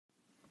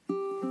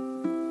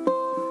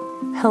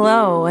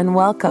Hello and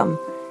welcome.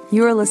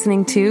 You are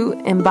listening to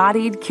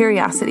Embodied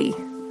Curiosity.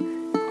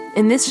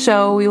 In this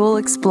show, we will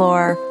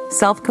explore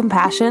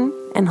self-compassion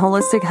and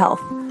holistic health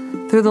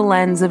through the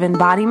lens of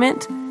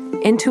embodiment,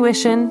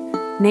 intuition,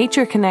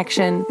 nature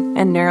connection,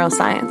 and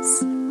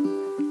neuroscience.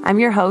 I'm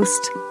your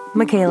host,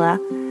 Michaela,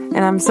 and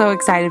I'm so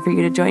excited for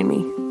you to join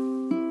me.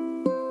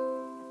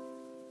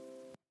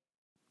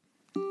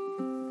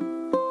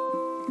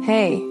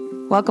 Hey,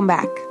 welcome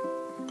back.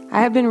 I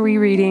have been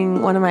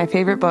rereading one of my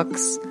favorite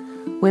books,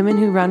 Women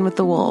Who Run with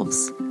the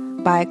Wolves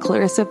by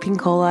Clarissa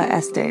Pinkola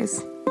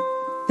Estes.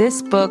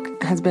 This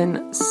book has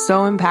been so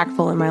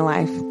impactful in my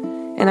life,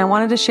 and I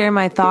wanted to share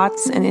my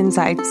thoughts and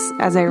insights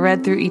as I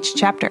read through each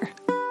chapter.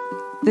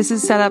 This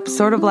is set up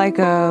sort of like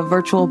a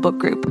virtual book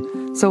group,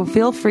 so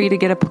feel free to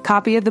get a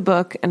copy of the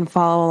book and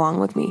follow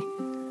along with me.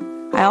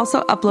 I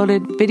also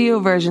uploaded video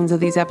versions of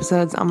these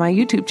episodes on my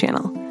YouTube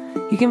channel.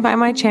 You can find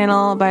my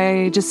channel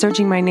by just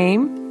searching my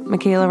name,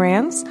 Michaela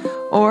Rands,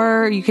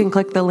 or you can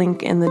click the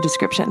link in the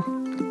description.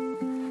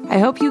 I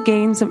hope you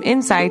gain some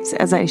insights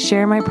as I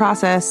share my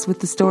process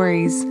with the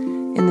stories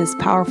in this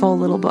powerful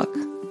little book.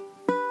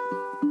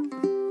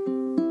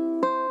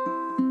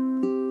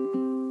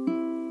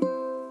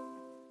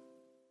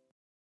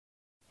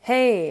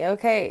 Hey,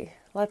 okay,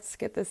 let's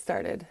get this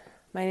started.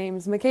 My name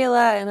is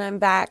Michaela, and I'm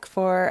back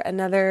for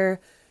another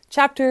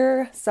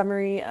chapter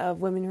summary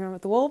of Women Who Run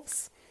with the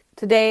Wolves.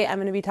 Today, I'm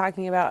going to be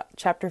talking about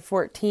chapter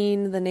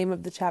 14. The name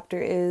of the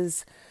chapter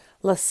is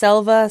La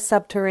Selva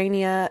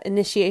Subterránea,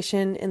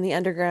 Initiation in the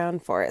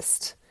Underground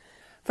Forest.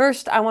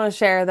 First, I want to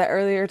share that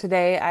earlier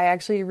today, I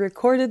actually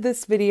recorded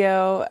this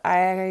video.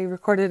 I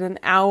recorded an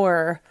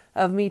hour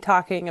of me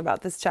talking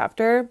about this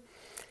chapter.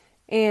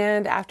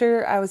 And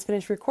after I was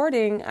finished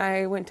recording,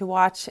 I went to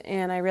watch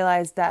and I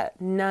realized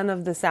that none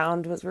of the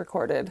sound was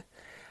recorded.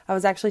 I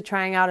was actually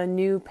trying out a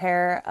new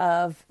pair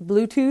of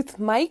Bluetooth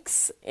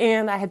mics,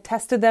 and I had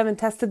tested them,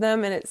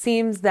 and it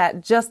seems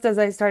that just as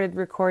I started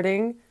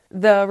recording,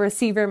 the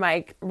receiver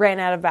mic ran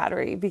out of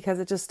battery because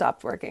it just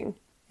stopped working.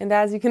 And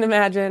as you can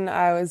imagine,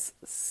 I was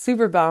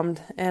super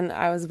bummed, and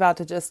I was about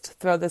to just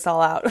throw this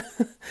all out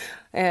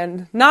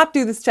and not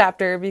do this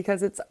chapter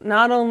because it's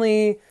not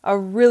only a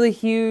really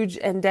huge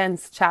and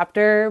dense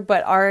chapter,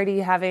 but already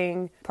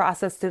having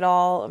processed it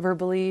all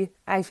verbally,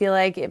 I feel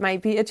like it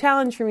might be a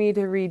challenge for me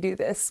to redo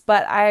this.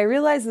 But I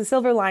realized the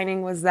silver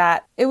lining was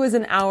that it was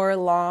an hour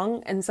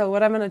long, and so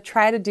what I'm going to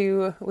try to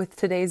do with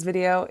today's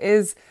video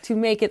is to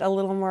make it a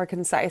little more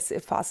concise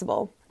if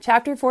possible.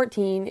 Chapter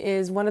 14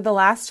 is one of the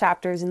last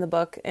chapters in the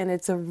book, and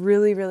it's a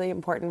really, really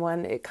important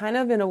one. It kind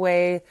of, in a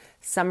way,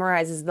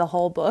 summarizes the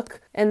whole book,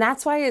 and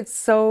that's why it's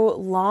so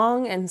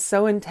long and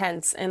so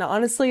intense. And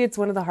honestly, it's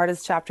one of the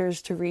hardest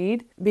chapters to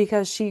read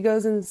because she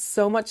goes in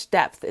so much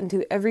depth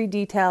into every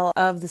detail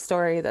of the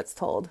story that's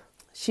told.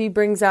 She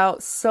brings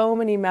out so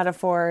many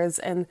metaphors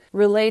and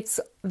relates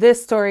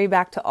this story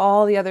back to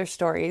all the other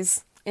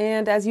stories.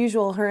 And as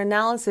usual, her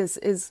analysis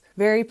is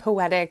very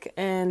poetic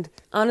and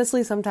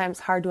honestly sometimes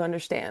hard to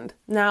understand.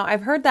 Now,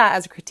 I've heard that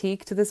as a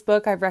critique to this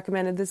book. I've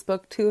recommended this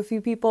book to a few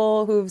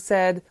people who've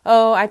said,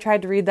 oh, I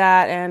tried to read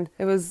that and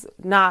it was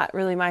not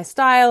really my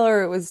style,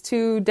 or it was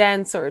too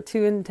dense or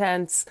too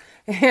intense.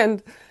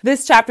 And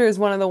this chapter is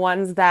one of the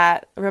ones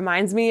that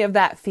reminds me of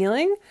that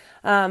feeling.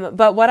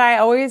 But what I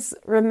always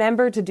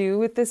remember to do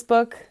with this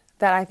book,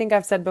 that I think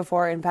I've said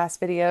before in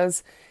past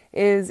videos,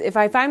 is if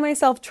I find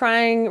myself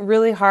trying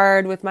really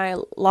hard with my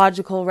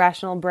logical,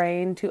 rational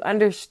brain to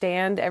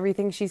understand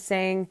everything she's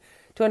saying,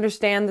 to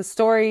understand the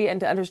story and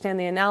to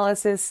understand the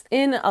analysis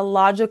in a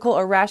logical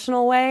or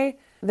rational way,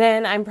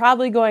 then I'm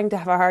probably going to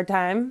have a hard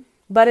time.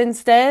 But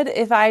instead,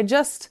 if I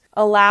just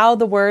allow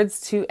the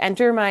words to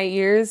enter my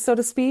ears, so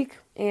to speak,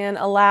 and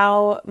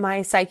allow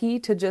my psyche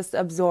to just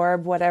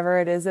absorb whatever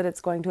it is that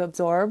it's going to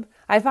absorb,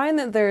 I find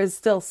that there is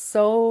still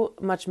so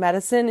much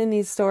medicine in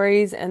these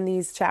stories and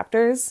these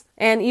chapters.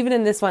 And even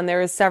in this one, there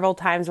was several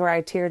times where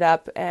I teared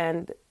up,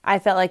 and I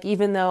felt like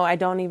even though I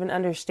don't even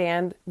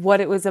understand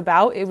what it was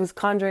about, it was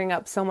conjuring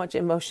up so much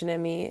emotion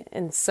in me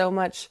and so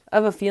much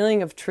of a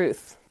feeling of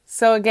truth.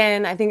 So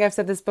again, I think I've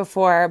said this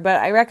before, but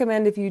I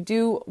recommend if you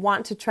do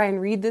want to try and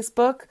read this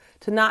book,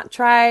 to not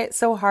try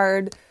so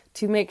hard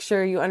to make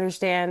sure you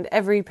understand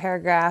every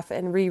paragraph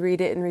and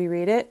reread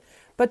it,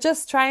 but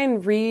just try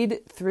and read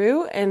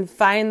through and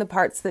find the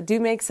parts that do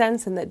make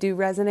sense and that do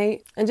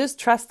resonate, and just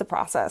trust the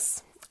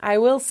process. I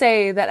will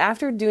say that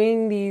after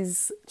doing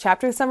these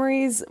chapter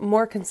summaries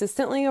more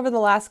consistently over the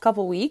last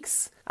couple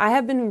weeks, I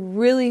have been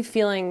really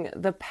feeling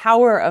the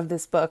power of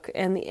this book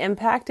and the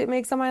impact it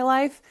makes on my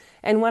life.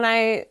 And when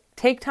I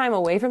take time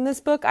away from this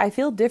book, I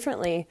feel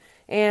differently,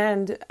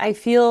 and I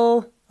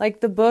feel like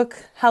the book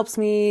helps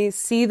me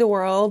see the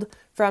world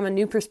from a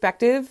new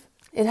perspective.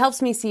 It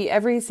helps me see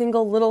every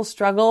single little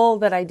struggle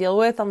that I deal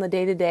with on the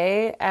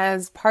day-to-day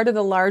as part of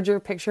the larger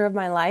picture of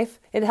my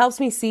life. It helps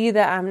me see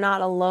that I'm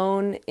not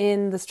alone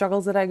in the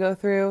struggles that I go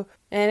through.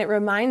 And it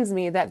reminds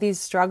me that these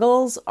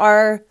struggles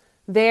are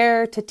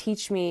there to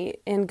teach me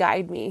and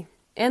guide me,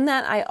 and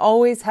that I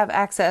always have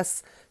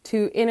access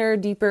to inner,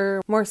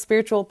 deeper, more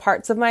spiritual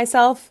parts of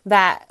myself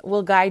that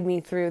will guide me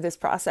through this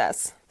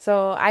process.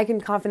 So I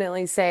can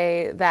confidently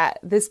say that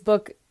this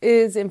book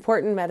is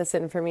important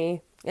medicine for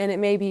me, and it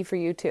may be for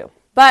you too.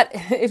 But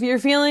if you're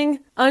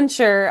feeling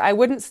unsure, I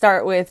wouldn't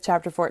start with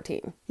chapter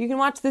 14. You can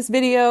watch this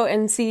video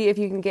and see if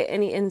you can get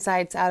any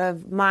insights out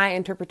of my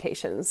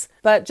interpretations.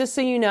 But just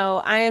so you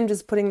know, I am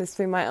just putting this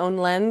through my own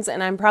lens,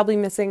 and I'm probably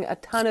missing a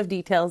ton of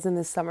details in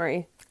this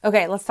summary.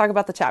 Okay, let's talk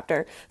about the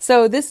chapter.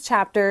 So this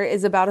chapter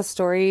is about a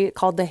story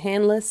called The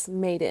Handless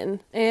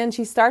Maiden. And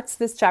she starts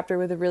this chapter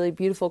with a really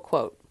beautiful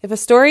quote. "If a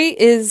story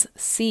is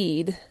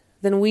seed,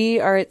 then we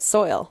are its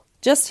soil.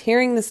 Just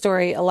hearing the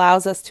story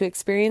allows us to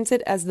experience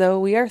it as though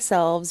we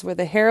ourselves were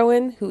the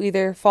heroine who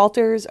either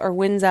falters or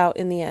wins out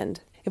in the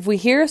end. If we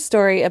hear a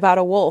story about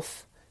a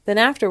wolf, then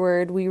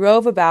afterward we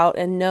rove about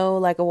and know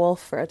like a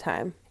wolf for a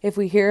time. If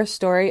we hear a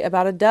story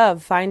about a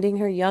dove finding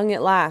her young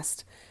at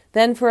last,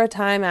 then for a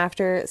time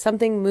after,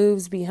 something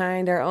moves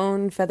behind our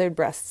own feathered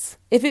breasts.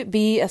 If it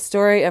be a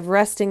story of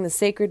wresting the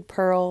sacred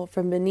pearl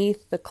from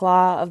beneath the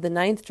claw of the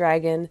ninth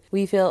dragon,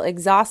 we feel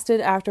exhausted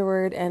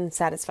afterward and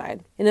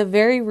satisfied. In a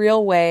very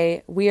real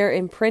way, we are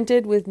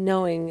imprinted with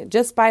knowing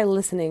just by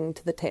listening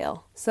to the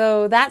tale."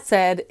 So that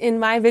said, in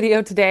my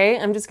video today,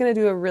 I'm just going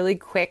to do a really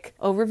quick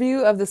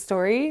overview of the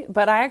story,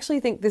 but I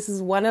actually think this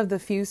is one of the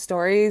few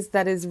stories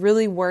that is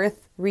really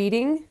worth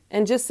reading,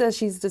 and just as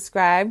she's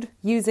described,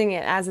 using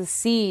it as a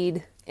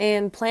seed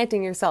and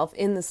planting yourself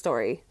in the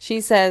story.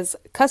 She says,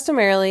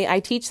 "Customarily, I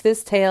teach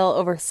this tale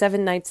over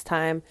 7 nights'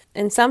 time,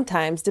 and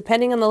sometimes,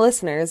 depending on the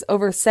listeners,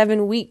 over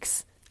 7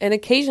 weeks, and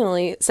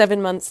occasionally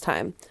 7 months'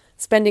 time,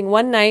 spending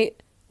 1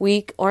 night,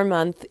 week, or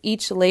month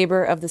each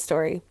labor of the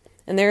story.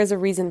 And there is a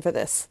reason for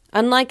this.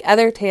 Unlike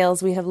other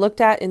tales we have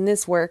looked at in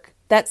this work,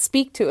 that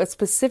speak to a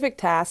specific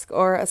task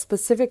or a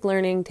specific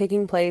learning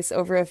taking place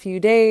over a few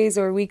days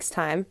or weeks'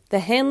 time, The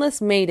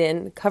Handless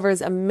Maiden covers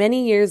a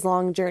many years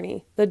long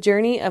journey, the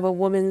journey of a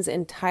woman's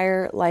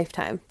entire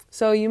lifetime."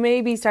 So you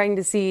may be starting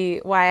to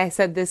see why I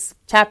said this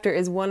chapter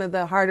is one of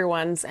the harder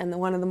ones and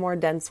one of the more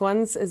dense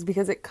ones, is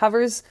because it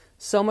covers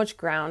so much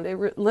ground.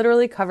 It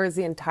literally covers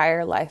the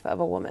entire life of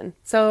a woman.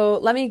 So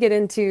let me get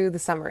into the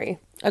summary.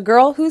 A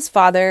girl whose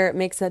father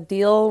makes a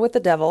deal with the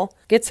devil,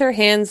 gets her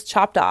hands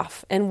chopped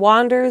off, and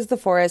wanders the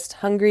forest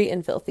hungry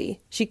and filthy.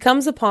 She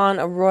comes upon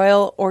a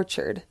royal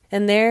orchard,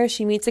 and there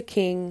she meets a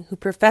king who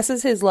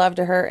professes his love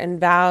to her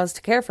and vows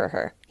to care for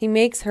her. He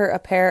makes her a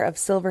pair of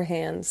silver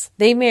hands.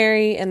 They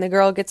marry, and the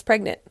girl gets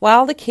pregnant.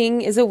 While the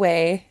king is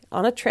away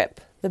on a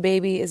trip, the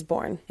baby is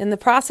born. In the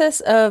process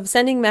of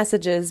sending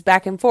messages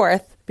back and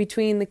forth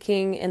between the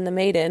king and the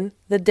maiden,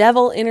 the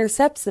devil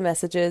intercepts the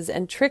messages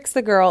and tricks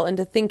the girl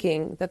into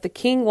thinking that the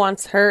king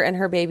wants her and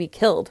her baby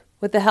killed.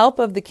 With the help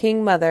of the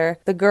king mother,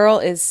 the girl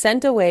is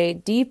sent away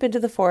deep into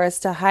the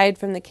forest to hide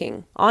from the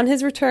king. On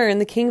his return,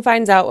 the king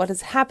finds out what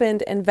has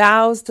happened and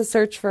vows to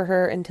search for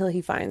her until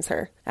he finds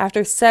her.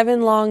 After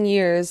 7 long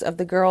years of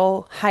the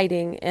girl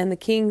hiding and the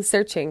king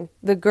searching,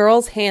 the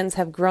girl's hands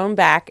have grown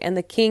back and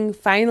the king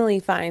finally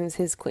finds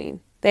his queen.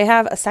 They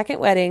have a second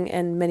wedding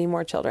and many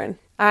more children.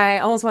 I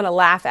almost want to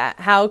laugh at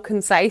how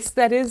concise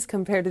that is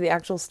compared to the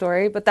actual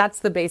story, but that's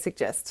the basic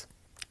gist.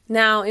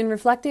 Now, in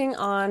reflecting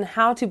on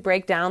how to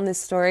break down this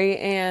story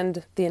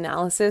and the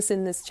analysis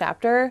in this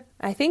chapter,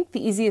 I think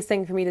the easiest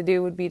thing for me to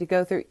do would be to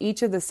go through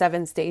each of the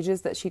 7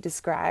 stages that she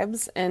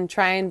describes and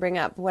try and bring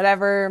up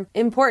whatever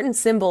important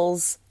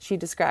symbols she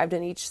described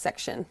in each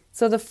section.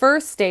 So the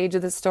first stage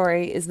of the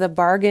story is the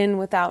bargain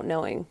without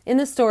knowing. In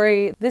the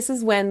story, this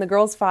is when the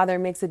girl's father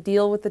makes a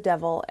deal with the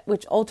devil,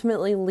 which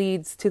ultimately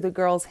leads to the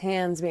girl's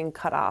hands being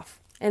cut off.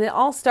 And it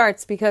all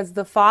starts because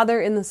the father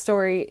in the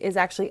story is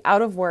actually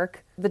out of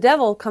work. The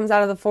devil comes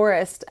out of the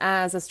forest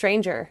as a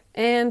stranger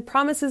and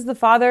promises the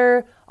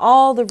father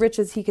all the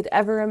riches he could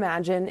ever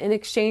imagine in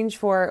exchange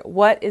for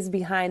what is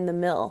behind the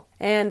mill.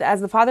 And as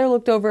the father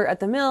looked over at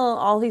the mill,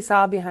 all he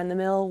saw behind the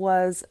mill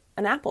was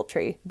an apple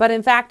tree. But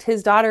in fact,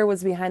 his daughter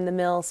was behind the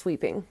mill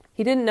sweeping.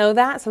 He didn't know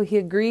that, so he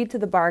agreed to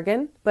the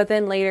bargain, but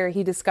then later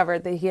he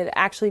discovered that he had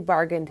actually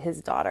bargained his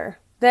daughter.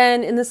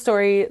 Then in the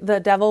story, the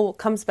devil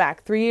comes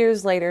back 3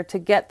 years later to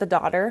get the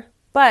daughter,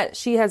 but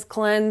she has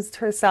cleansed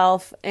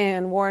herself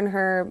and worn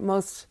her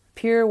most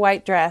pure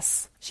white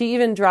dress. She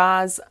even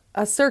draws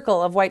a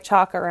circle of white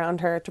chalk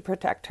around her to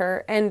protect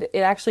her, and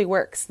it actually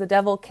works. The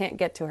devil can't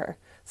get to her.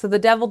 So the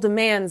devil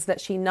demands that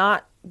she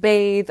not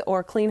bathe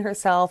or clean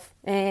herself,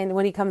 and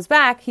when he comes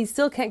back, he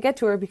still can't get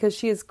to her because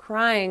she is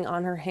crying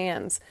on her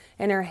hands,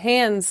 and her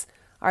hands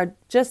are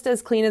just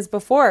as clean as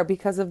before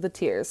because of the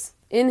tears.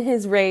 In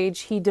his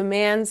rage, he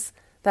demands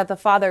that the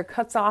father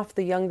cuts off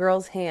the young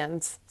girl's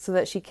hands so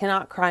that she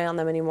cannot cry on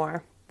them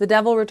anymore. The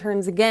devil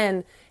returns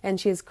again, and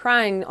she is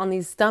crying on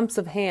these stumps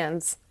of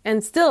hands,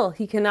 and still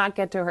he cannot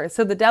get to her,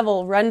 so the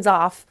devil runs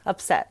off,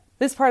 upset.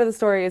 This part of the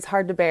story is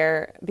hard to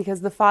bear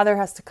because the father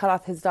has to cut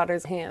off his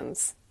daughter's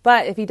hands.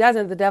 But if he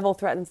doesn't, the devil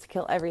threatens to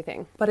kill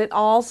everything. But it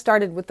all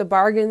started with the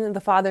bargain that the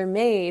father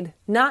made,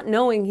 not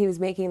knowing he was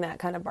making that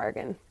kind of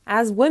bargain.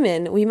 As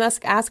women, we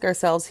must ask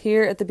ourselves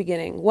here at the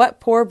beginning,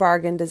 what poor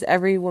bargain does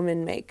every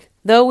woman make?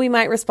 Though we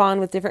might respond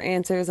with different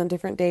answers on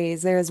different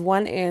days, there is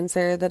one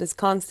answer that is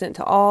constant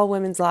to all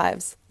women's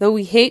lives. Though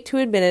we hate to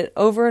admit it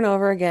over and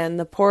over again,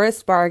 the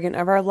poorest bargain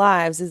of our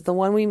lives is the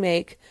one we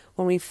make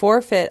when we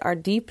forfeit our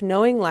deep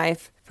knowing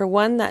life for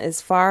one that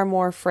is far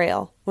more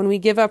frail. When we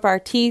give up our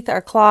teeth,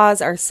 our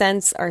claws, our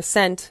sense, our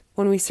scent,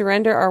 when we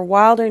surrender our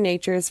wilder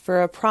natures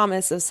for a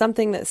promise of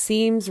something that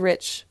seems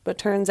rich but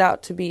turns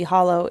out to be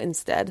hollow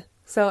instead.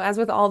 So as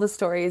with all the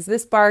stories,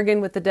 this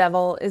bargain with the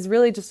devil is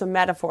really just a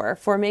metaphor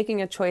for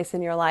making a choice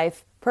in your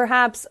life.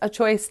 Perhaps a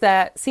choice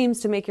that seems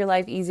to make your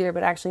life easier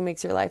but actually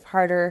makes your life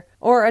harder,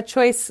 or a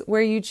choice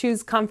where you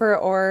choose comfort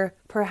or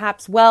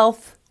perhaps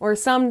wealth or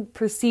some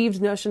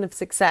perceived notion of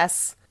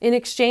success in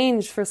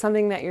exchange for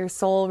something that your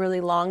soul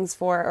really longs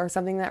for or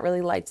something that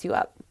really lights you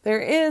up.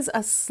 There is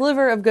a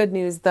sliver of good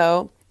news,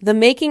 though. The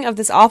making of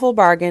this awful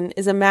bargain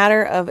is a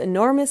matter of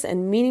enormous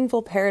and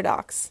meaningful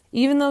paradox.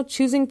 Even though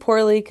choosing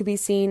poorly could be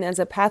seen as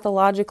a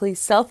pathologically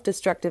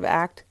self-destructive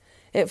act,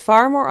 it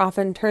far more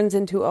often turns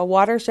into a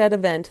watershed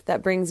event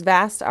that brings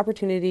vast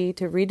opportunity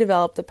to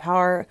redevelop the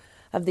power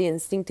of the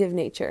instinctive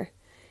nature.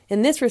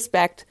 In this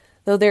respect,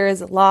 though there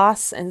is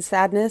loss and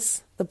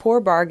sadness, the poor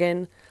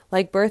bargain,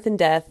 like birth and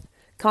death,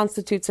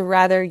 constitutes a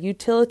rather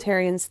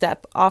utilitarian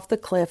step off the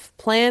cliff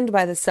planned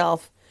by the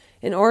self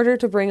in order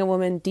to bring a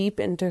woman deep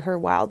into her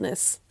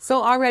wildness.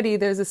 So already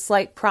there's a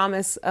slight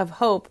promise of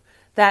hope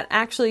that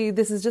actually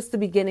this is just the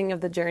beginning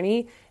of the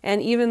journey,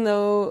 and even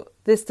though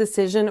this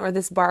decision or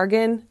this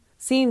bargain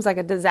seems like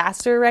a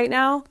disaster right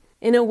now,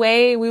 in a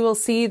way we will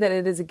see that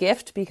it is a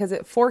gift because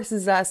it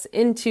forces us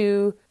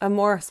into a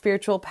more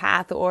spiritual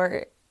path,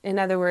 or in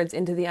other words,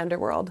 into the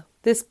underworld.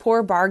 This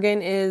poor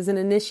bargain is an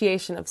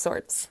initiation of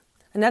sorts.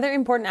 Another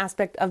important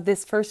aspect of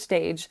this first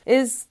stage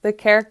is the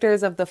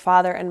characters of the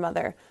father and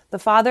mother. The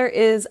father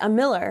is a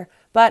miller,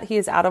 but he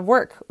is out of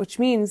work, which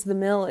means the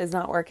mill is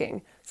not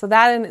working. So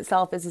that in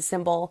itself is a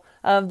symbol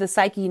of the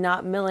psyche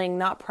not milling,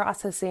 not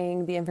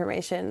processing the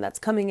information that's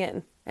coming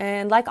in.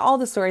 And like all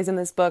the stories in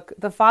this book,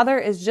 the father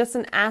is just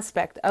an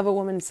aspect of a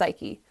woman's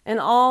psyche. And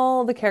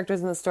all the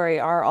characters in the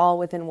story are all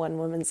within one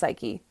woman's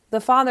psyche.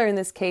 The father in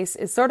this case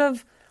is sort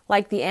of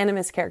like the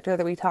animus character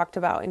that we talked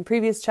about in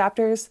previous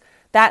chapters,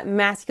 that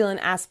masculine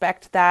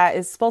aspect that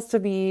is supposed to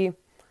be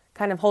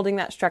kind of holding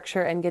that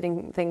structure and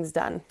getting things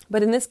done.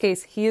 But in this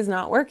case, he is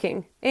not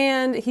working.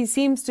 And he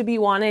seems to be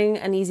wanting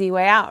an easy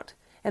way out.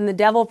 And the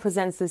devil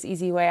presents this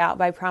easy way out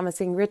by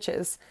promising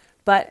riches.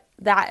 But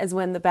that is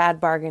when the bad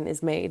bargain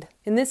is made.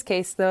 In this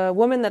case, the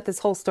woman that this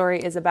whole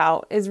story is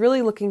about is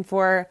really looking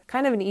for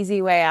kind of an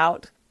easy way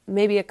out,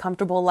 maybe a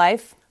comfortable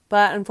life.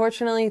 But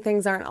unfortunately,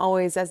 things aren't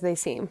always as they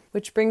seem,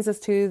 which brings us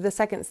to the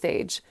second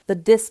stage, the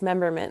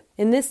dismemberment.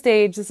 In this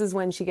stage, this is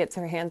when she gets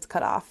her hands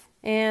cut off.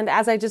 And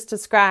as I just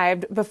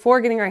described,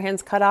 before getting her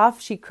hands cut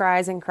off, she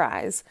cries and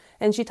cries.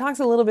 And she talks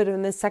a little bit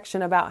in this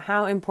section about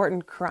how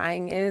important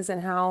crying is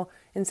and how,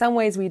 in some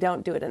ways, we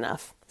don't do it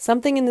enough.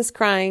 Something in this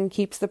crying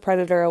keeps the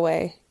predator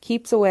away,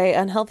 keeps away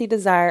unhealthy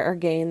desire or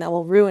gain that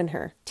will ruin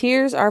her.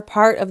 Tears are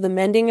part of the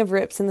mending of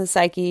rips in the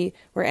psyche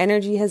where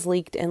energy has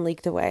leaked and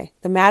leaked away.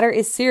 The matter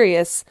is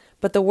serious,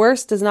 but the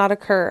worst does not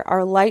occur.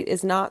 Our light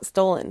is not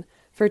stolen,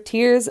 for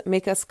tears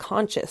make us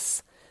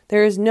conscious.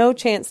 There is no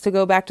chance to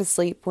go back to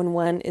sleep when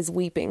one is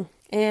weeping.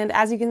 And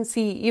as you can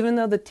see, even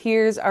though the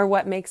tears are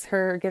what makes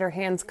her get her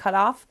hands cut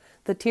off,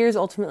 the tears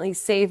ultimately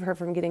save her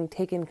from getting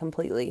taken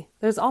completely.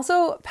 There's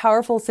also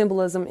powerful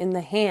symbolism in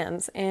the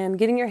hands and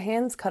getting your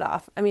hands cut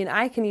off. I mean,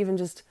 I can even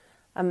just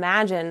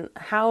imagine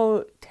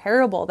how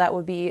terrible that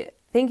would be,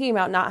 thinking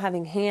about not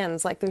having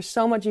hands. Like, there's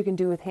so much you can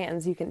do with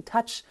hands. You can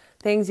touch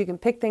things, you can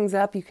pick things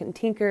up, you can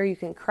tinker, you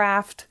can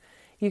craft,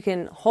 you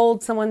can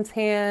hold someone's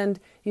hand,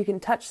 you can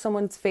touch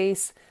someone's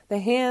face. The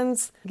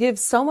hands give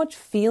so much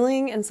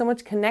feeling and so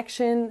much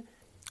connection.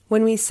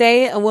 When we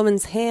say a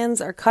woman's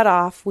hands are cut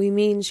off, we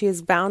mean she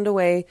is bound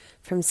away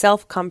from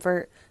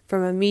self-comfort,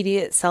 from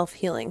immediate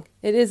self-healing.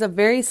 It is a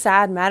very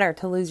sad matter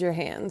to lose your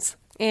hands.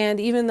 And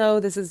even though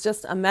this is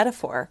just a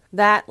metaphor,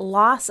 that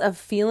loss of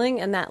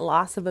feeling and that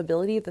loss of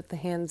ability that the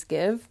hands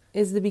give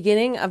is the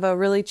beginning of a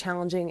really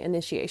challenging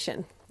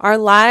initiation. Our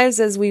lives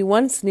as we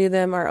once knew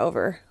them are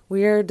over.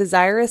 We are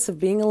desirous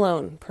of being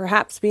alone,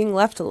 perhaps being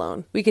left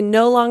alone. We can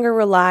no longer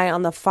rely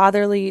on the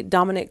fatherly,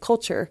 dominant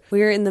culture.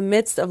 We are in the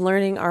midst of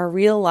learning our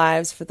real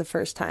lives for the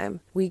first time.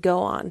 We go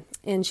on.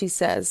 And she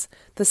says,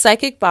 the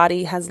psychic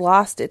body has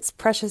lost its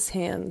precious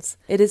hands.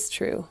 It is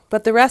true.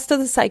 But the rest of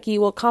the psyche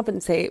will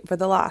compensate for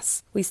the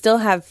loss. We still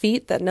have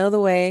feet that know the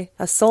way,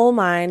 a soul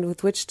mind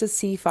with which to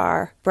see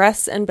far,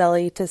 breasts and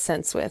belly to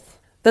sense with.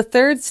 The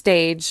third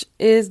stage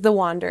is the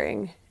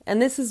wandering.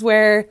 And this is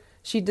where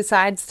she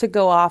decides to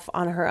go off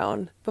on her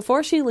own.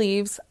 Before she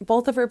leaves,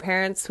 both of her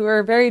parents, who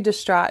are very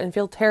distraught and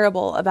feel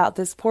terrible about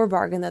this poor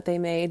bargain that they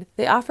made,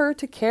 they offer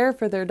to care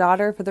for their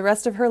daughter for the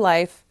rest of her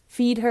life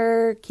feed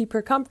her, keep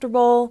her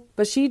comfortable,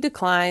 but she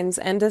declines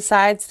and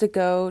decides to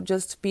go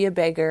just be a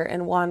beggar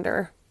and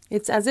wander.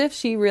 It's as if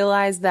she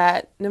realized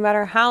that no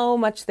matter how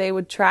much they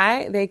would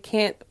try, they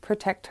can't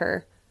protect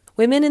her.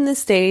 Women in this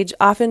stage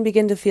often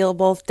begin to feel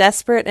both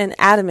desperate and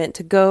adamant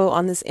to go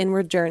on this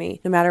inward journey,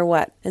 no matter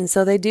what. And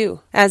so they do.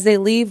 As they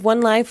leave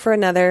one life for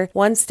another,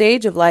 one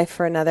stage of life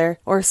for another,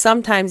 or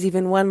sometimes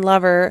even one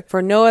lover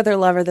for no other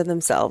lover than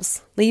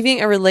themselves.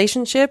 Leaving a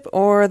relationship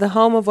or the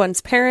home of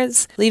one's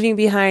parents, leaving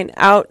behind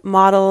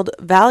out-modeled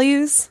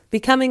values,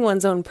 becoming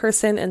one's own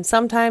person, and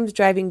sometimes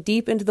driving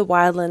deep into the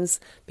wildlands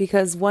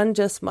because one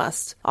just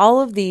must. All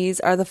of these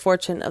are the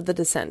fortune of the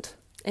descent.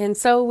 And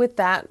so with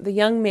that, the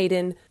young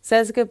maiden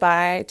says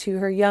goodbye to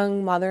her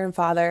young mother and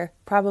father,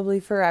 probably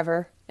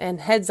forever,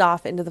 and heads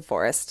off into the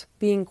forest,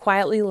 being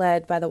quietly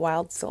led by the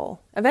wild soul.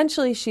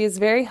 Eventually, she is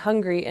very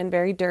hungry and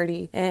very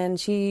dirty, and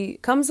she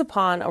comes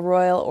upon a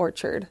royal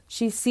orchard.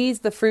 She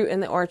sees the fruit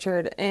in the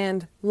orchard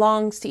and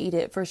longs to eat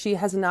it, for she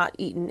has not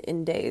eaten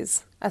in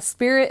days. A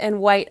spirit in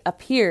white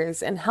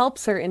appears and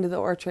helps her into the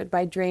orchard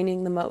by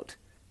draining the moat.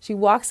 She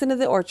walks into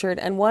the orchard,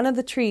 and one of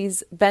the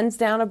trees bends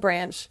down a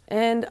branch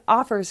and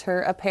offers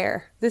her a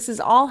pear. This is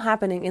all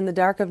happening in the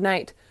dark of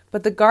night,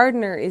 but the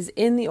gardener is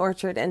in the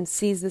orchard and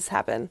sees this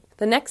happen.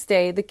 The next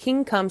day, the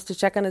king comes to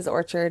check on his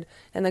orchard,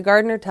 and the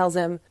gardener tells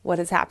him what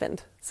has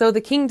happened. So the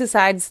king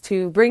decides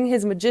to bring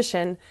his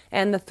magician,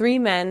 and the 3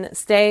 men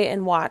stay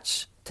and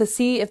watch to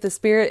see if the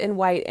spirit in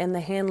white and the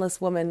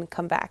handless woman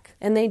come back.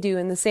 And they do,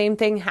 and the same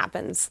thing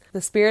happens.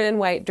 The spirit in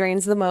white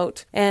drains the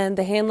moat, and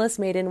the handless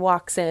maiden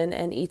walks in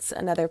and eats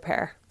another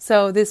pear.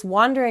 So this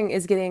wandering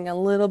is getting a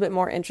little bit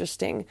more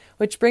interesting,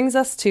 which brings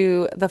us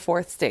to the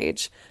 4th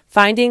stage,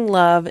 finding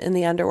love in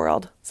the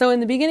underworld. So in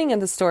the beginning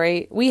of the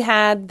story, we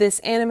had this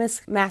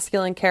animus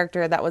masculine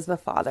character that was the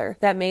father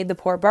that made the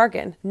poor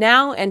bargain.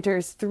 Now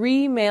enters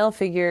 3 male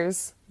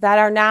figures that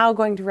are now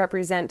going to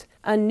represent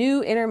a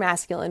new inner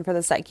masculine for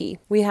the psyche.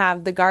 We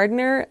have the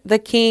gardener, the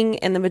king,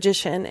 and the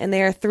magician, and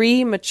they are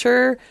 3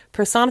 mature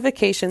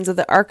personifications of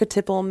the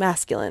archetypal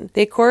masculine.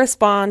 They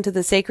correspond to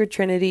the sacred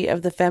trinity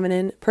of the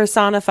feminine,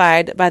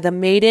 personified by the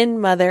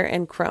maiden, mother,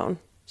 and crone.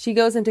 She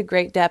goes into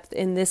great depth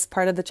in this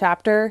part of the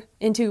chapter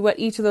into what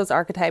each of those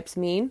archetypes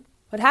mean.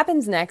 What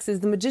happens next is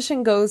the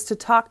magician goes to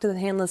talk to the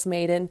handless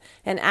maiden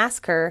and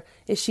ask her,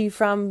 is she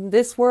from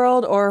this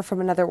world or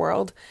from another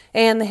world?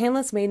 And the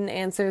handless maiden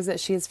answers that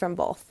she is from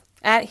both.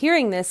 At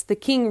hearing this, the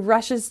king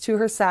rushes to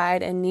her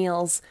side and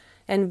kneels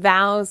and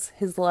vows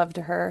his love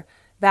to her,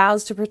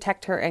 vows to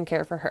protect her and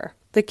care for her.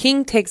 The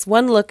king takes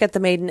one look at the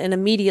maiden and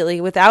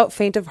immediately, without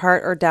faint of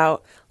heart or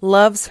doubt,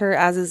 loves her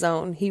as his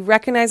own. He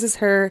recognizes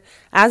her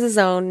as his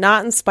own,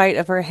 not in spite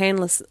of her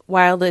handless,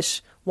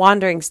 wildish,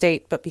 wandering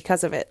state, but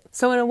because of it.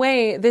 So in a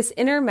way, this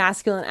inner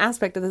masculine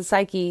aspect of the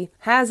psyche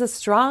has a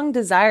strong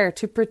desire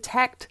to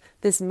protect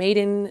this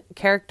maiden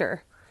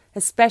character,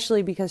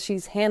 especially because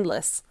she's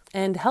handless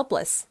and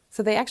helpless.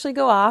 So they actually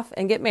go off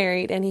and get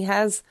married, and he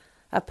has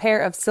a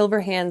pair of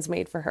silver hands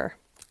made for her.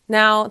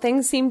 Now,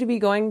 things seem to be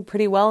going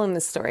pretty well in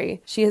this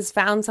story. She has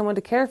found someone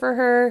to care for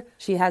her,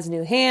 she has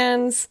new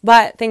hands,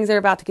 but things are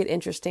about to get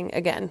interesting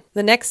again.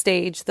 The next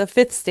stage, the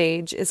 5th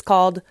stage, is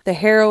called the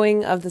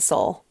harrowing of the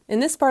soul. In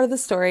this part of the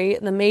story,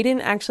 the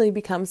maiden actually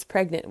becomes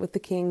pregnant with the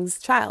king's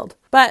child.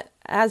 But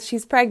as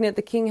she's pregnant,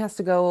 the king has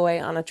to go away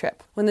on a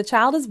trip. When the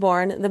child is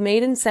born, the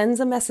maiden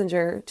sends a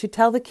messenger to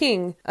tell the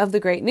king of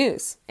the great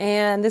news.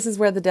 And this is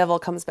where the devil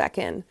comes back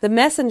in. The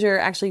messenger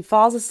actually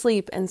falls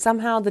asleep, and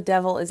somehow the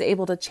devil is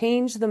able to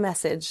change the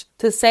message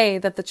to say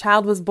that the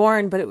child was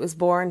born, but it was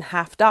born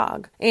half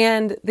dog.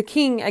 And the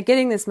king, at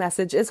getting this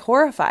message, is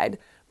horrified.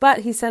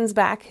 But he sends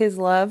back his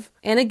love,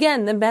 and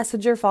again the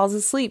messenger falls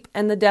asleep,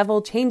 and the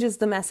devil changes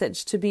the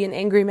message to be an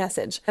angry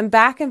message. And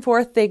back and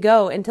forth they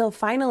go until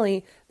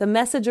finally the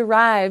message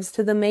arrives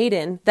to the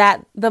maiden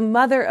that the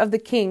mother of the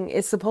king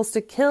is supposed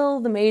to kill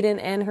the maiden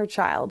and her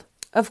child.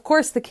 Of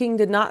course, the king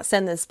did not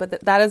send this,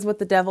 but that is what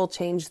the devil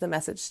changed the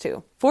message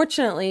to.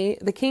 Fortunately,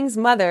 the king's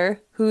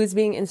mother, who is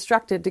being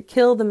instructed to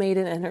kill the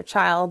maiden and her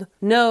child,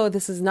 know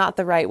this is not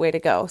the right way to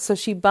go. So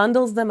she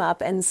bundles them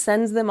up and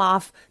sends them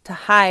off to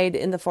hide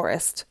in the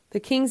forest. The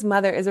king's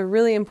mother is a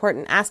really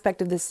important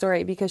aspect of this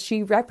story because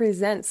she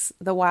represents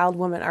the wild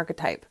woman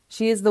archetype.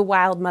 She is the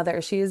wild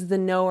mother. She is the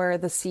knower,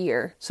 the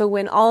seer. So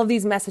when all of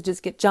these messages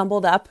get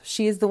jumbled up,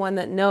 she is the one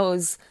that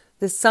knows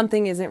this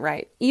something isn't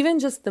right. Even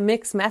just the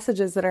mixed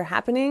messages that are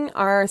happening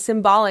are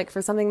symbolic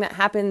for something that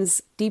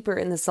happens deeper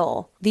in the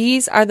soul.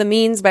 These are the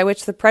means by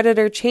which the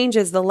predator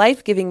changes the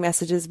life-giving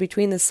messages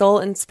between the soul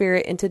and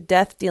spirit into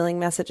death-dealing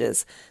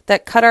messages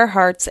that cut our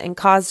hearts and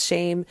cause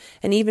shame,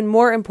 and even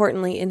more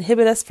importantly,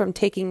 inhibit us from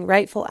taking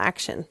rightful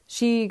action.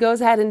 She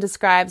goes ahead and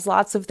describes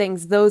lots of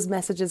things those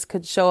messages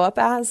could show up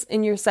as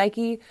in your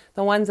psyche.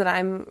 The ones that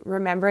I'm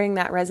remembering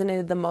that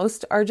resonated the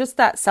most are just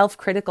that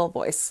self-critical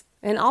voice.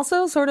 And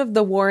also sort of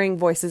the warring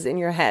voices in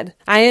your head.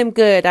 I am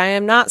good. I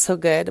am not so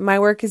good. My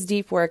work is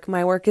deep work.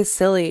 My work is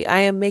silly. I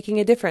am making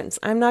a difference.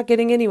 I'm not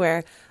getting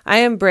anywhere. I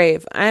am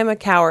brave. I am a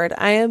coward.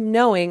 I am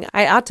knowing.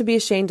 I ought to be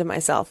ashamed of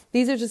myself.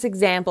 These are just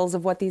examples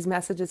of what these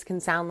messages can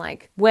sound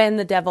like when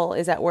the devil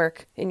is at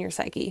work in your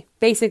psyche,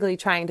 basically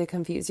trying to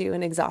confuse you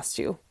and exhaust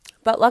you.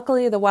 But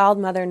luckily, the wild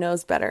mother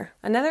knows better.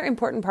 Another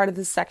important part of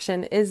this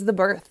section is the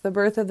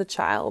birth of the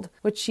child,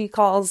 which she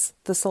calls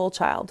the soul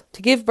child.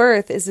 To give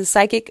birth is the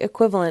psychic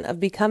equivalent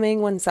of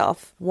becoming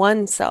oneself,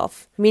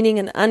 meaning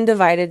an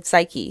undivided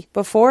psyche.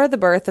 Before the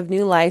birth of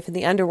new life in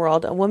the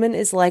underworld, a woman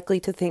is likely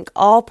to think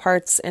all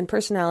parts and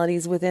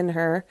personalities within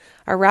her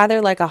are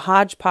rather like a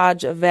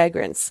hodgepodge of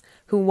vagrants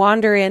who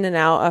wander in and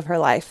out of her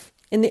life.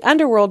 In the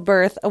underworld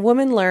birth, a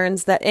woman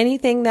learns that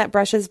anything that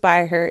brushes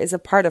by her is a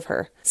part of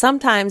her.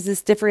 Sometimes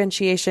this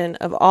differentiation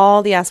of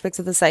all the aspects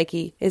of the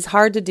psyche is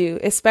hard to do,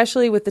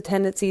 especially with the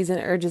tendencies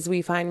and urges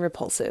we find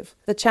repulsive.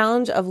 The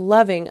challenge of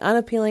loving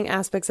unappealing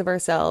aspects of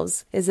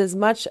ourselves is as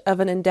much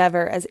of an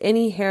endeavor as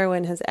any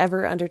heroine has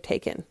ever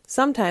undertaken.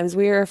 Sometimes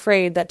we are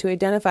afraid that to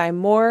identify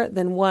more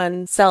than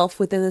one self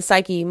within the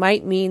psyche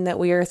might mean that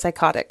we are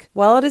psychotic.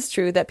 While it is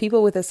true that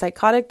people with a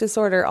psychotic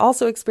disorder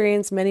also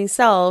experience many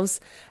selves,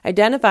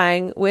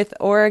 identifying with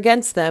or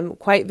against them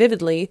quite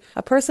vividly,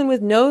 a person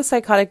with no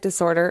psychotic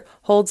disorder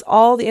holds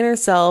all the inner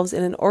selves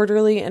in an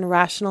orderly and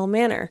rational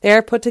manner. They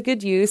are put to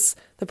good use,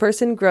 the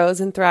person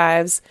grows and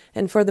thrives,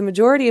 and for the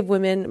majority of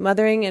women,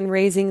 mothering and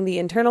raising the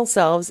internal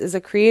selves is a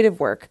creative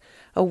work,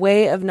 a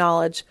way of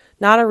knowledge,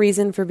 not a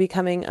reason for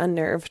becoming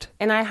unnerved.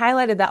 And I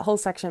highlighted that whole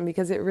section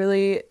because it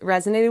really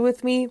resonated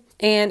with me.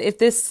 And if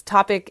this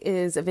topic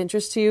is of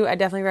interest to you, I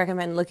definitely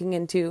recommend looking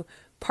into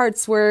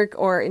parts work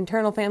or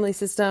internal family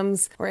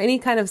systems or any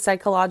kind of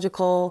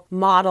psychological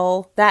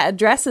model that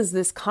addresses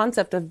this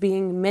concept of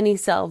being many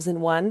selves in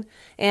one,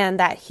 and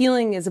that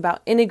healing is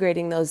about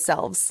integrating those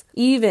selves,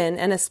 even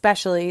and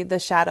especially the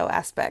shadow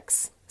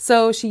aspects.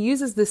 So she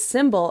uses the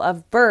symbol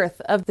of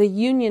birth, of the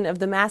union of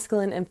the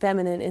masculine and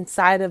feminine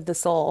inside of the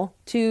soul,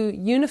 to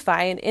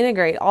unify and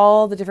integrate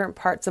all the different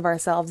parts of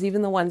ourselves,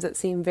 even the ones that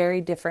seem very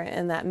different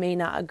and that may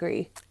not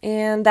agree.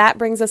 And that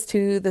brings us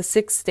to the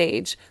 6th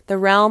stage, the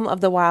realm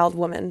of the wild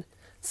woman.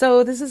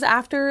 So this is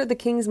after the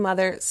king's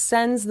mother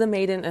sends the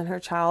maiden and her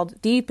child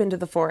deep into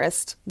the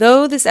forest.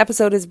 Though this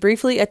episode is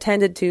briefly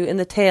attended to in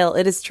the tale,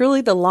 it is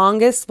truly the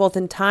longest both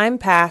in time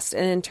past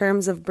and in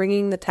terms of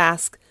bringing the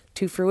task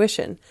to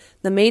fruition.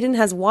 The maiden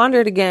has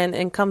wandered again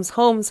and comes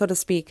home, so to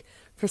speak,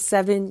 for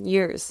 7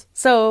 years.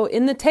 So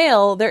in the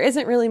tale, there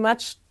isn't really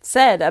much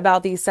said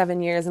about these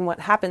 7 years and what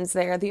happens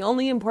there. The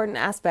only important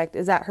aspect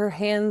is that her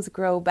hands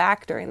grow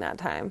back during that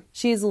time.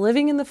 She is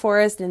living in the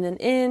forest in an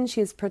inn, she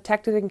is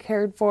protected and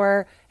cared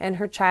for, and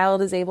her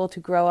child is able to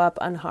grow up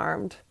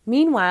unharmed.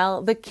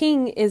 Meanwhile, the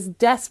king is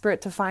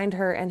desperate to find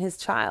her and his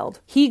child.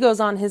 He goes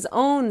on his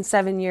own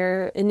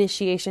 7-year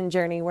initiation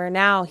journey where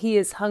now he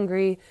is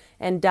hungry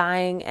and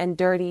dying and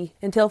dirty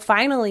until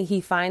finally he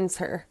finds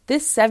her.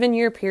 This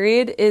 7-year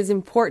period is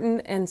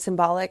important and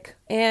symbolic.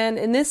 And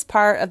in this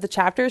part of the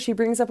chapter, she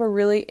brings up a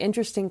really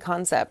interesting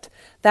concept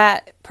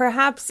that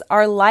perhaps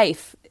our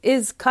life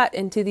is cut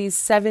into these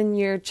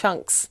 7-year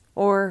chunks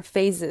or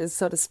phases,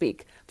 so to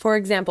speak. For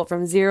example,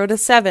 from 0 to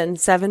 7,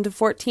 7 to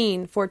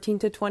 14, 14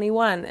 to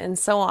 21, and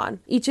so on.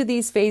 Each of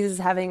these phases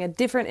having a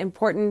different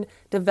important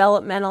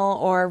developmental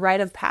or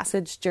rite of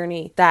passage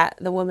journey that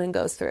the woman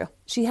goes through.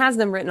 She has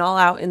them written all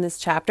out in this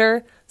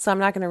chapter, so I'm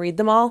not going to read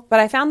them all, but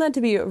I found that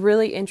to be a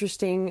really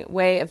interesting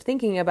way of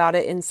thinking about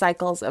it in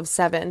cycles of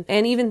 7,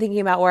 and even thinking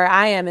about where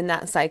I am in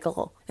that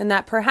cycle, and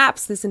that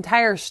perhaps this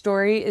entire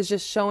story is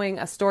just showing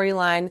a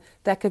storyline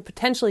that could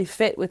potentially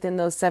fit within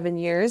those 7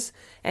 years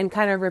and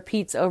kind of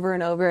repeats over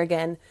and over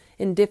again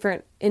in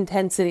different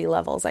intensity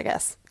levels, I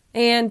guess.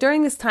 And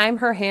during this time,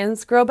 her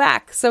hands grow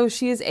back, so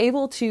she is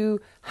able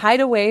to hide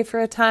away for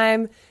a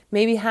time,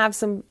 maybe have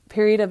some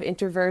period of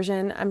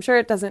introversion. I'm sure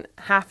it doesn't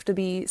have to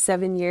be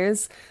 7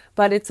 years,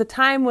 but it's a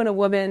time when a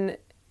woman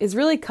is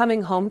really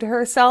coming home to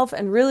herself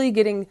and really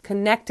getting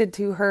connected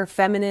to her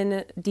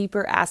feminine,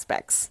 deeper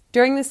aspects.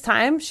 During this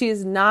time, she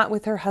is not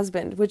with her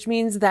husband, which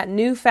means that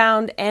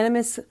newfound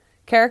animus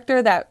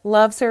character that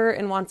loves her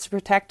and wants to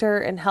protect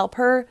her and help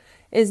her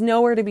is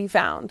nowhere to be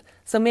found.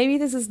 So maybe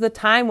this is the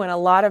time when a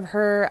lot of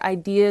her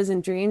ideas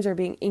and dreams are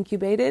being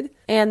incubated,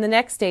 and the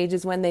next stage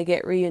is when they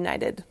get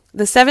reunited.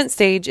 The 7th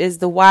stage is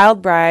the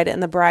wild bride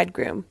and the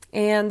bridegroom,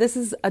 and this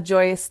is a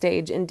joyous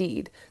stage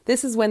indeed.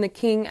 This is when the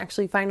king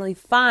actually finally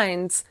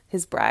finds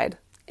his bride,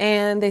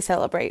 and they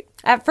celebrate.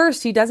 At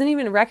first, he doesn't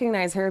even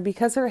recognize her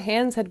because her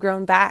hands had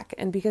grown back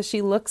and because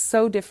she looks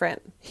so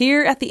different.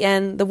 Here at the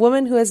end, the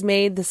woman who has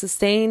made this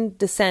sustained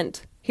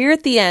descent has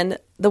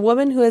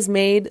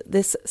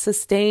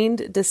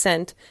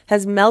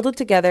melded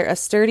together a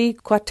sturdy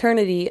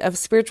quaternity of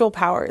spiritual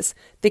powers,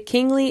 the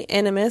kingly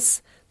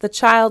animus, the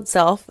child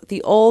self,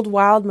 the old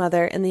wild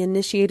mother, and the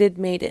initiated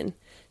maiden.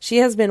 She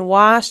has been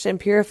washed and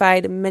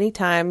purified many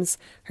times.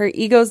 Her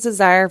ego's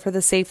desire for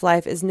the safe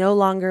life is no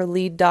longer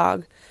lead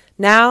dog.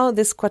 Now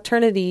this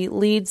quaternity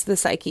leads the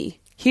psyche.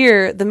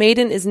 Here, the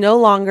maiden is no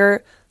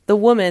longer the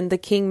woman the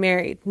king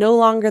married, no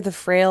longer the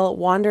frail,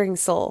 wandering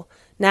soul.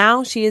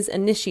 Now she is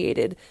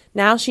initiated.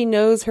 Now she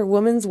knows her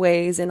woman's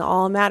ways in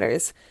all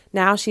matters.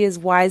 Now she is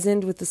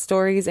wizened with the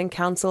stories and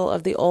counsel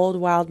of the old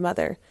wild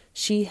mother.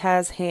 She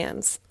has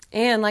hands.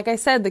 And like I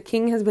said, the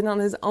king has been on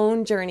his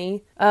own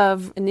journey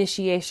of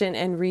initiation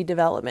and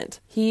redevelopment.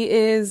 He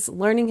is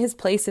learning his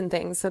place in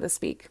things, so to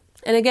speak.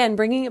 And again,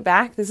 bringing it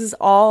back, this is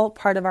all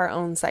part of our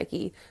own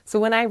psyche. So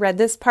when I read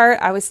this part,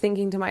 I was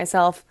thinking to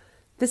myself,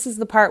 this is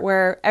the part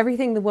where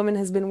everything the woman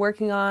has been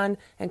working on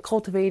and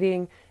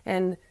cultivating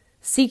and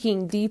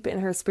seeking deep in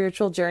her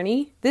spiritual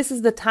journey, this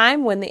is the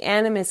time when the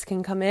animist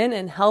can come in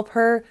and help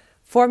her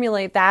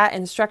formulate that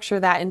and structure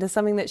that into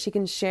something that she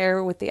can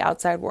share with the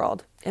outside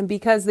world. And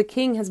because the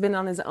king has been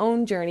on his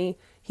own journey,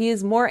 he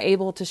is more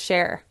able to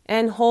share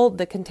and hold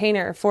the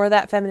container for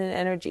that feminine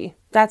energy.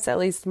 That's at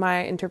least my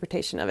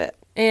interpretation of it.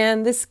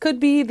 And this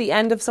could be the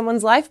end of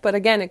someone's life, but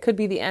again, it could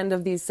be the end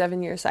of these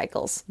 7-year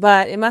cycles.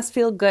 But it must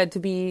feel good to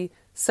be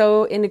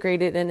so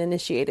integrated and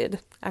initiated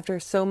after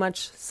so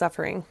much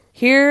suffering.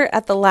 Here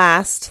at the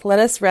last, let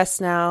us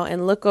rest now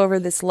and look over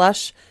this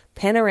lush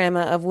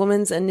panorama of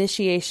woman's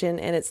initiation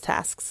and its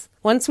tasks.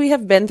 Once we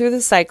have been through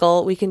the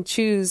cycle, we can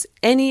choose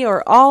any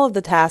or all of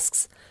the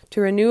tasks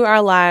to renew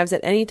our lives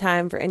at any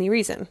time for any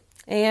reason.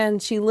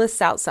 And she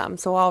lists out some,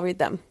 so I'll read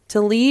them.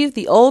 To leave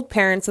the old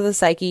parents of the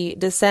psyche,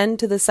 descend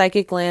to the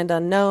psychic land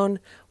unknown,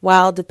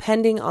 while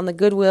depending on the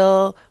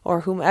goodwill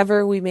or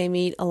whomever we may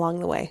meet along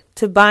the way.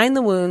 To bind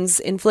the wounds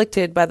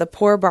inflicted by the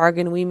poor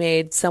bargain we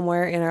made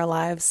somewhere in our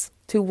lives.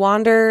 To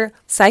wander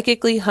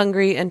psychically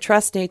hungry and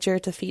trust nature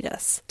to feed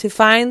us. To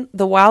find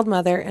the wild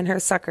mother and her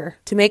succor.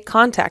 To make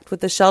contact with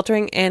the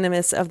sheltering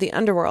animus of the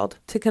underworld.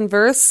 To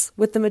converse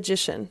with the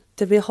magician.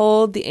 To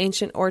behold the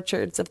ancient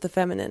orchards of the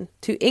feminine.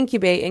 To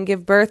incubate and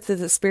give birth to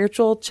the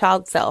spiritual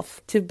child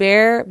self. To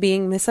bear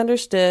being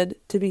misunderstood.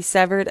 To be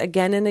severed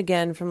again and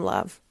again from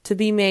love. To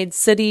be made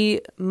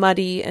sooty,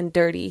 muddy, and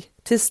dirty.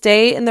 To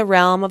stay in the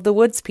realm of the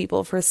woods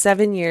people for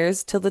 7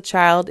 years till the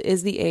child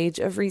is the age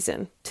of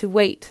reason. To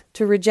wait.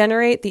 To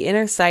regenerate the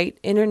inner sight,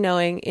 inner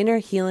knowing, inner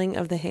healing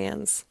of the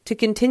hands. To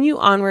continue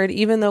onward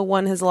even though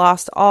one has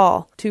lost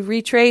all. To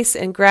retrace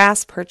and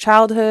grasp her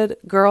childhood,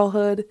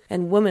 girlhood,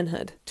 and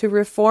womanhood. To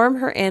reform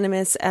her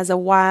animus as a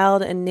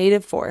wild and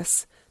native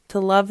force. To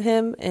love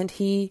him and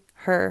he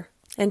her.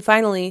 And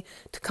finally,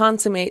 to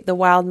consummate the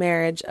wild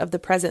marriage of the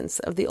presence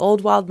of the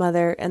old wild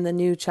mother and the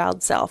new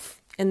child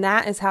self. And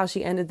that is how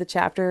she ended the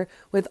chapter,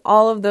 with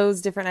all of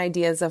those different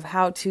ideas of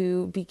how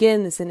to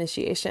begin this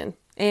initiation.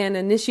 And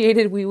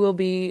initiated we will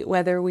be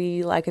whether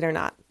we like it or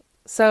not.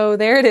 So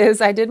there it is.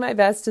 I did my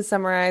best to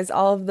summarize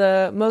all of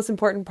the most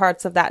important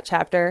parts of that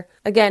chapter.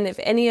 Again, if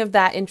any of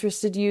that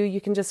interested you, you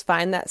can just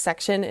find that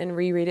section and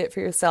reread it for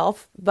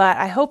yourself. But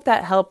I hope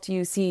that helped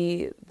you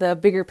see the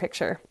bigger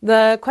picture.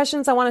 The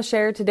questions I want to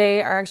share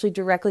today are actually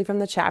directly from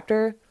the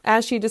chapter.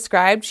 As she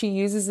described, she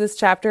uses this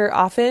chapter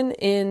often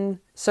in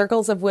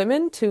circles of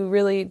women to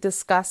really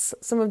discuss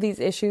some of these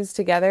issues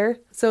together.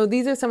 So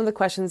these are some of the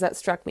questions that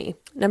struck me.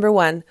 Number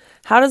 1,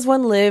 how does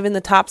one live in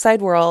the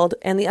topside world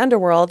and the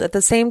underworld at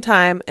the same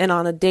time and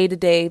on a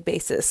day-to-day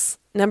basis?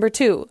 Number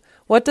 2,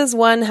 what does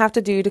one have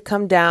to do to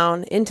come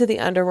down into the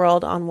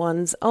underworld on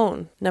one's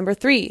own? Number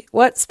 3,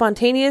 what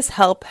spontaneous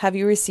help have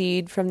you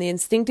received from the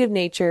instinctive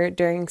nature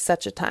during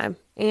such a time?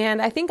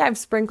 And I think I've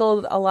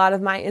sprinkled a lot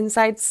of my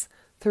insights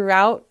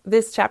throughout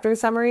this chapter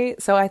summary,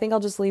 so I think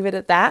I'll just leave it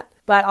at that.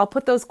 But I'll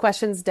put those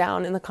questions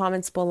down in the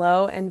comments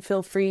below and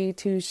feel free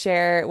to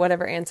share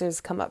whatever answers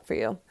come up for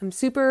you. I'm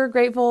super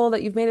grateful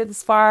that you've made it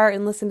this far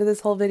and listened to this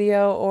whole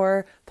video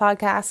or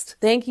podcast.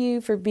 Thank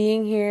you for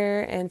being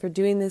here and for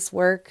doing this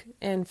work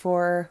and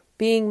for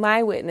being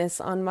my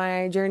witness on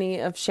my journey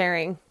of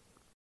sharing.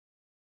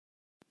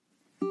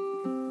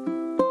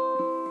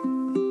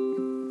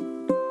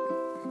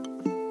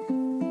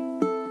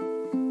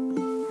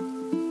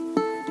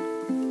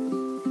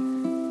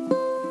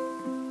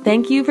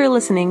 Thank you for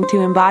listening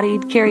to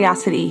Embodied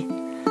Curiosity.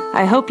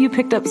 I hope you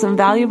picked up some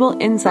valuable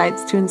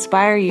insights to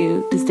inspire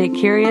you to stay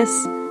curious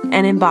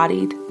and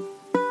embodied.